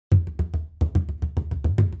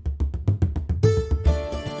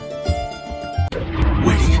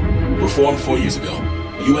formed 4 years ago.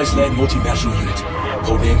 A US-led multinational unit.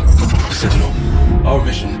 Codename Sentinel. Our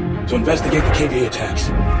mission, to investigate the KVA attacks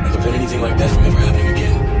and prevent anything like that from ever happening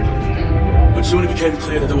again. But soon it became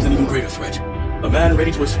clear that there was an even greater threat. A man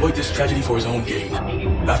ready to exploit this tragedy for his own gain.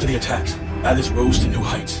 After the attacks, Atlas rose to new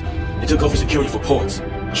heights. It took over security for ports,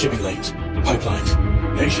 shipping lanes, pipelines.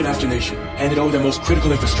 Nation after nation handed over their most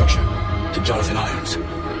critical infrastructure to Jonathan Irons.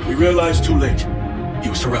 We realized too late he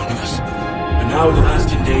was surrounding us. And now in the last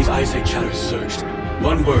 10 days, ISA chatter has surged.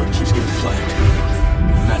 One word keeps getting flagged.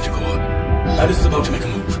 Manticore. Atlas is about to make a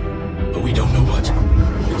move, but we don't know what.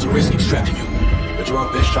 It's a risk extracting you, but you're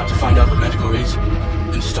our best shot to find out what Manticore is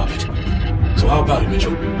and stop it. So how about it,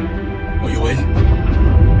 Mitchell? Are you in?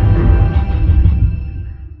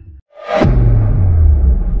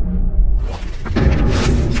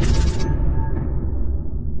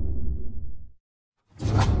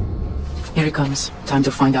 Here it comes. Time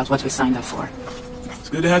to find out what we signed up for. It's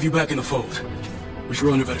good to have you back in the fold. Wish we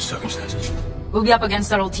were under better circumstances. We'll be up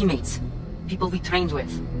against our old teammates. People we trained with.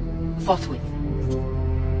 Fought with.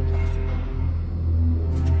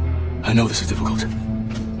 I know this is difficult,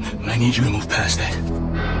 but I need you to move past that.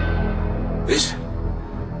 This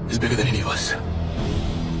is bigger than any of us.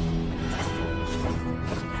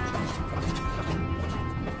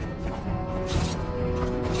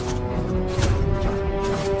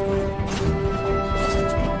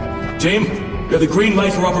 Team, you have the green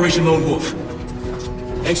light for Operation Lone Wolf.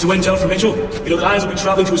 Thanks to intel from Mitchell, you know that Irons will be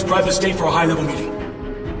traveling to his private estate for a high-level meeting.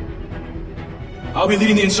 I'll be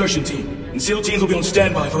leading the insertion team, and SEAL teams will be on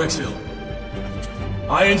standby for exfil.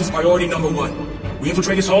 Irons is priority #1. We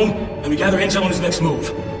infiltrate his home, and we gather intel on his next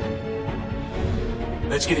move.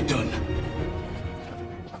 Let's get it done.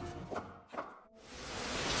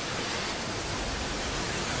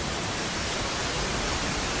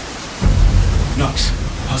 Knox,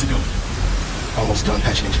 how's it going? Almost done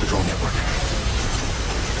patching into the drone network.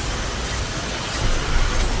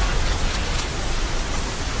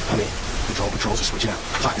 I mean, the drone patrols are switching out.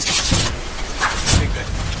 Clock is ticking. Big Ben,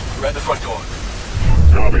 we're at the front door.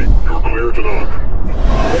 Copy. You're clear to knock.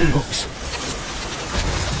 Ready hooks.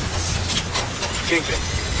 Kingpin,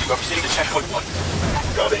 you are proceeding to 10.1.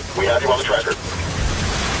 Copy. We have you on the tracker.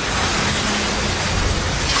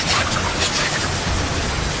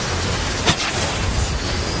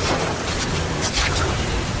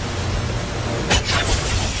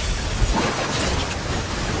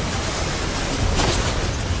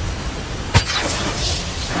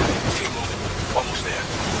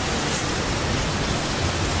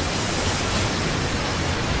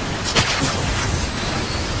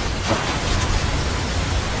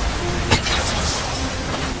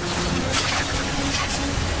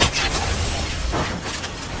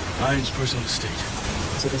 Irons' personal estate.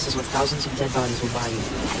 So this is what thousands of dead bodies will buy you.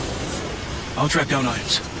 I'll track down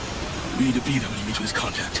Irons. We need to be there when he meets with his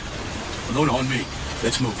contact. Alone on me.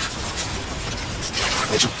 Let's move.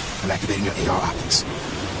 Mitchell, I'm activating your AR optics.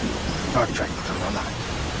 Target tracking coming online.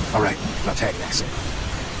 All right, now tag and accent.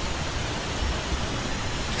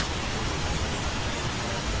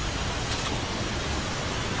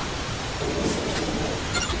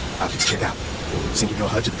 Optics checked out. Syncing your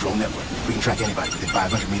HUD to the drone network. We can track anybody within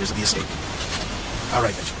 500 meters of the estate. All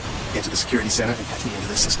right, Mitchell. Get to the security center and patch me into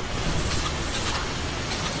this system.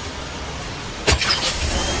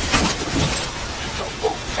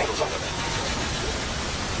 Angles on the left.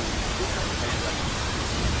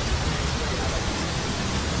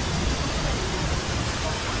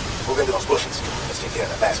 Move into those bushes. Let's take care of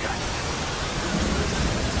that last guy.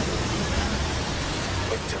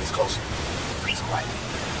 Wait until he's closer. He's quiet.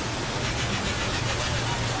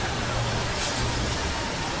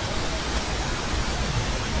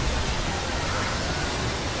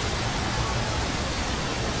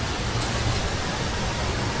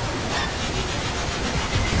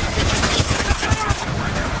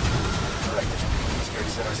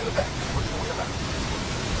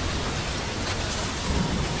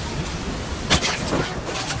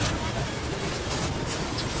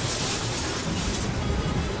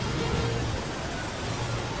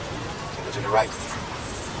 To the right.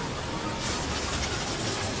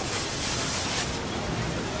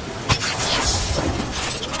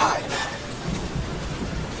 Hide.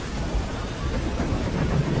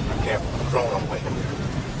 Careful, drone on the way.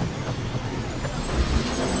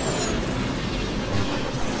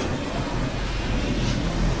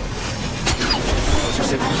 What's your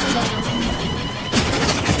signal?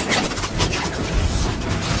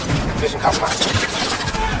 Mission compromised.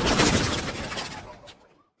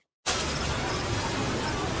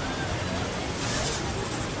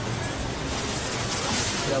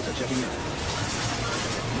 Delta checking in.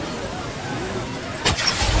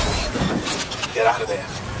 Get out of there.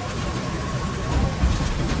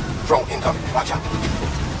 Drone incoming. Watch out.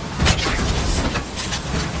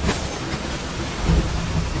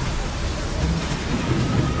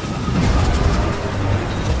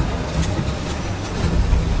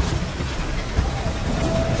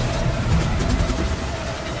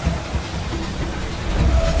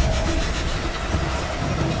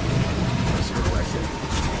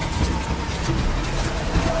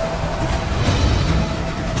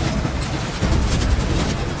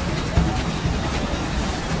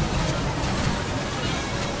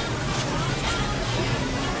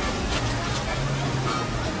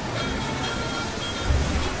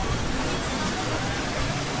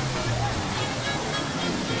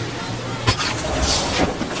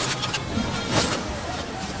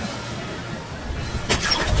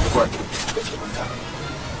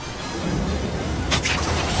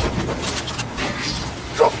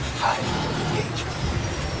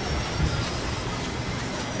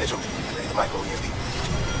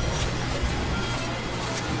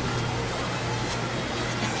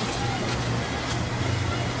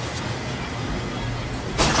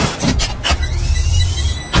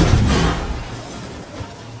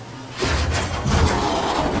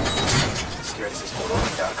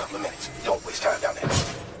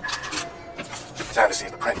 Time to see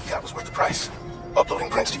if the print you got was worth the price. Uploading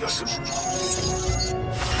prints to your suit.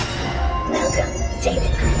 Welcome,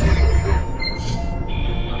 David.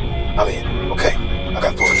 I'm in. Okay. I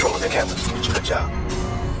got full control of their cameras. Good job.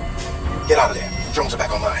 Get out of there. Drones are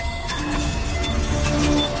back online.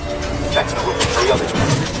 Back to the room. Hurry up, Mitchell.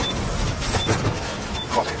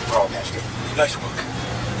 Okay, we're all patched in. Nice work.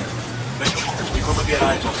 Mitchell, you go look at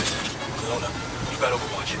Iron's office. Lona, you got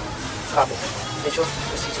Overwatch. Copy. Mitchell,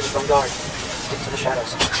 proceed to the front yard. Stick to the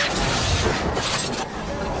shadows.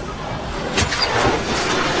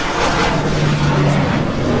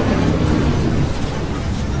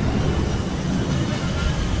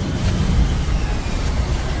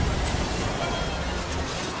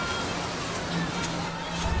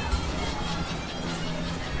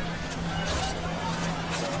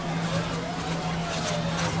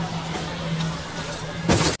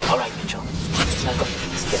 All right, Mitchell. It's not going to be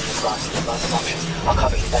easy getting across. There are lots of options. I'll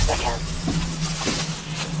cover you best I can.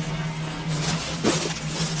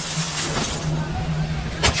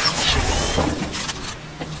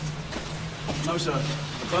 No, sir.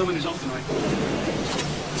 The Bowman is off tonight.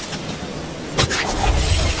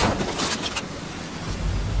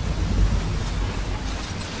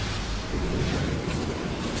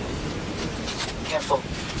 Careful.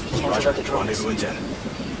 You can't alert the drones. Rendezvous in 10.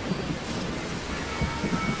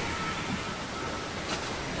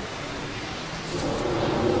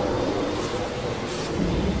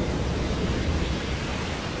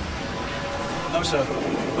 No, sir. The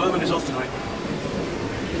Bowman is off tonight.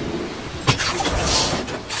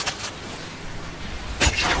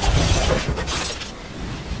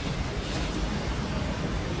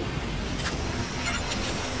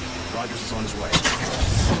 Rogers is on his way.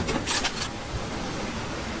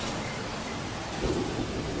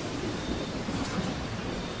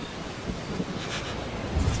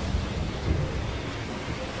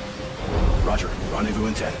 Roger. Rendezvous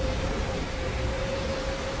in 10.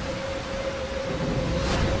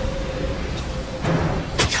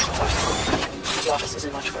 The office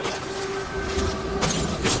isn't much further.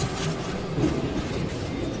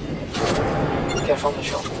 Careful,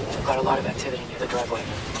 Mitchell. We've got a lot of activity near the driveway.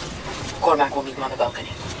 Cormac will meet you on the balcony.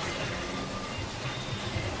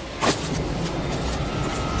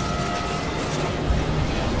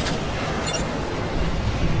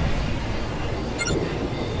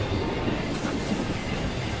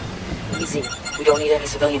 Easy. We don't need any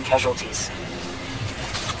civilian casualties.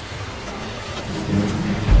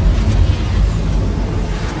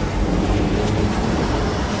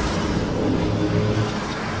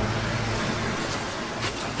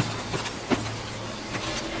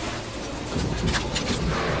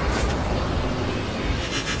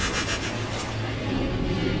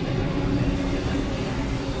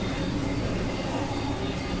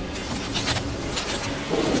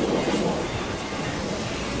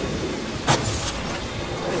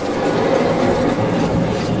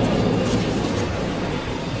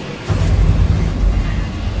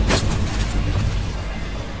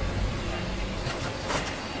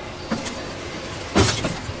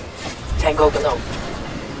 Tango below.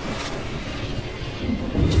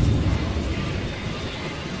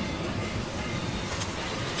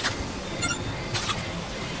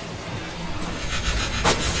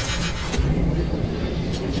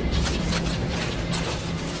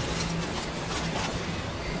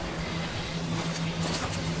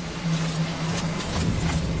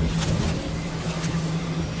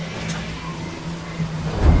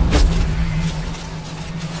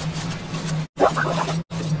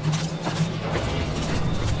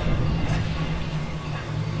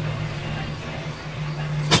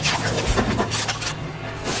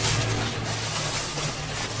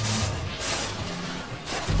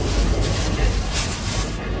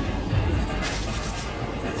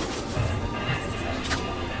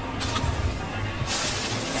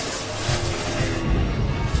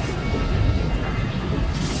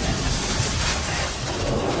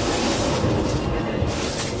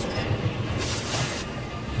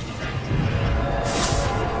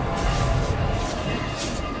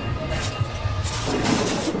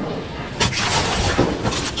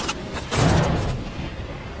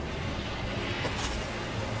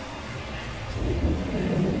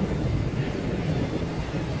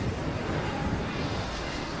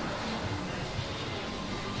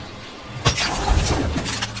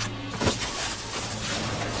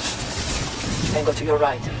 Tango to your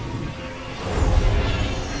right.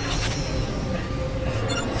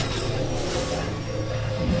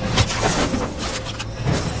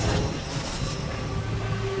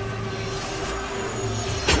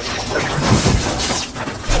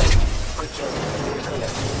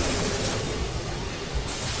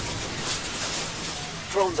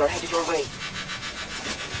 Drones are headed your way.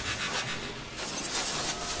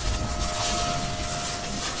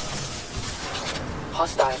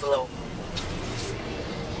 Hostile below.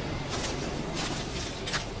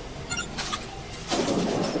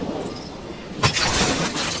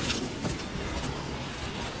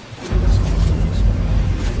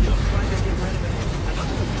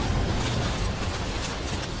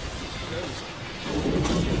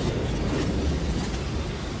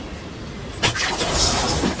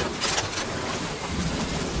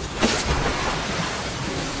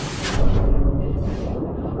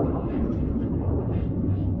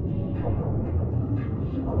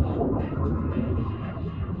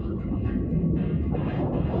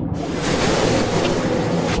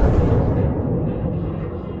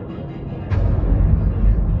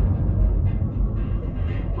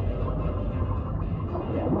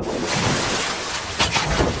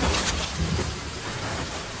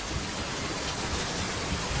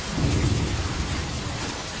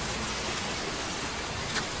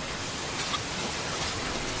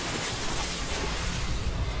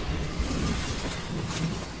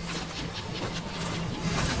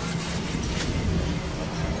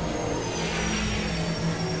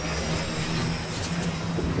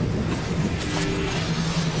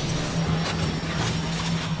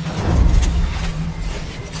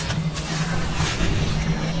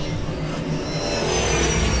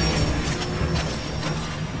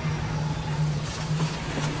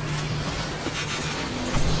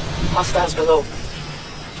 Hostiles below.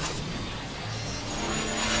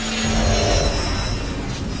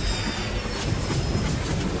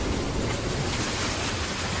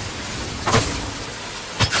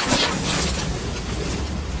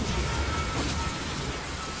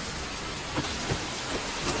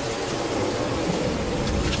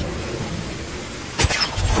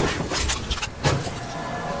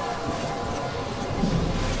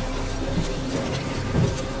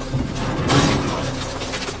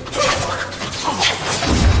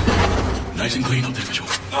 Nice and clean up there, Mitchell.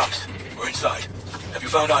 Knox, we're inside. Have you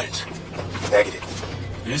found irons? Negative.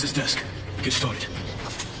 There's his desk. Get started.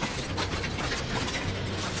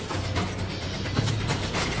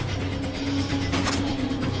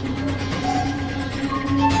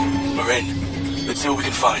 We're in. Let's see what we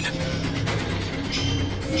can find.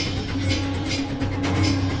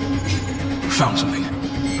 Found something.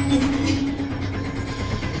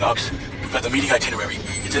 Knox, we've got the meeting itinerary.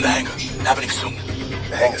 It's in the hangar. Happening soon.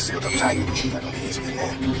 The hangar's sealed up tight. Not gonna be easy getting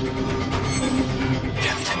in.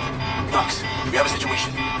 Damn it. Knox, we have a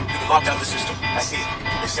situation. We've been locked out of the system. I see it.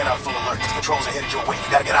 They sent out a full alert. Patrols are headed your way.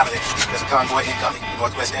 You gotta get out of there. There's a convoy incoming.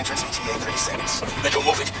 Northwest entrance, ETA 30 seconds. Mitchell,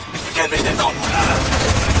 move it. We can't miss that convoy.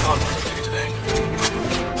 Convoy, take it to the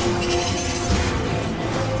hangar.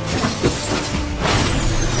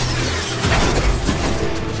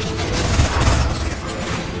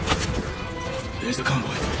 There's the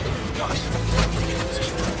convoy. Knox, get in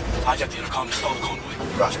position. Hijack the intercom and stall the convoy.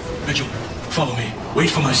 Roger. Mitchell, follow me. Wait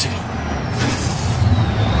for my signal.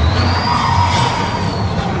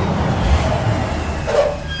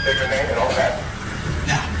 Take your name and all that.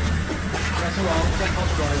 Now. Vessel on check-off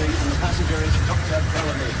driving and the passenger is Dr.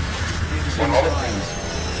 Bellamy. One moment.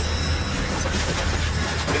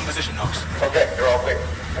 In position, Knox. Okay, you're all clear.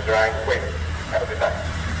 Mr. Irons, wait. Have a good night.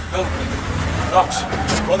 Bellamy. Knox,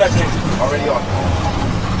 roll that tape. Already on.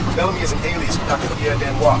 Bellamy is an alias for Dr. Pierre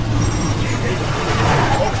Denois. I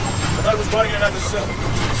thought I was running another cell.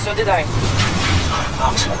 So did I.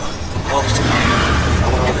 Knox, call us to the hangar. I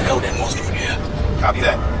want to get the hell that monster in here. Copy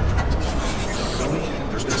that. Bellamy,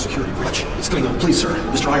 there's been a security breach. It's going on. Please, sir.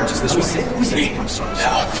 Mr. Irons is this way. Me. I'm sorry.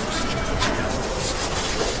 Now.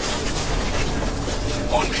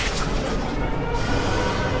 On me.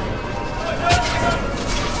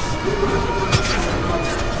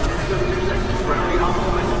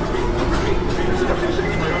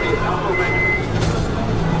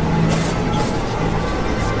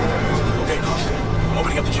 Okay, Knox. I'm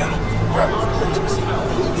opening up the channel.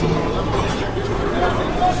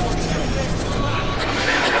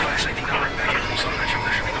 Actually, I think I'm right back here from some measure.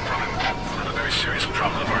 There should be no problem. Another very serious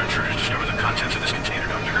problem of our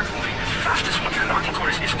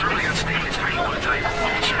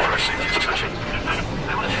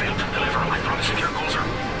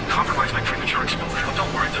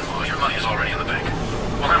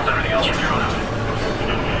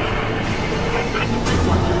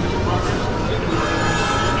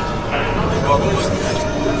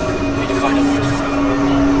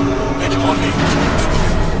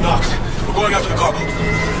cargo.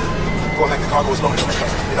 Cormac, the cargo is loaded.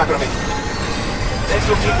 You're not gonna make it. Let's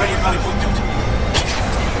go team ready at Valley Point 2.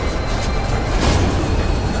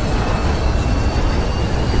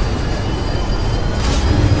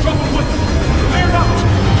 Drop a foot! Clear it out!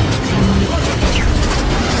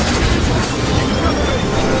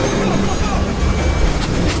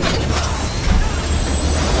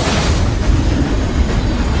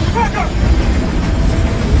 Back up!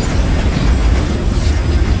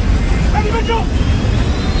 Ready, Mitchell!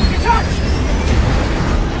 Detach!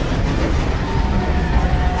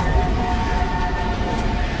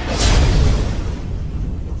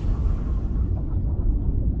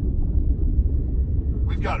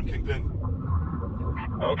 We've got him, Kingpin.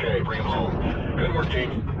 Okay, bring him home. Good work, team.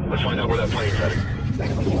 Let's find out where that plane's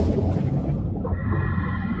heading.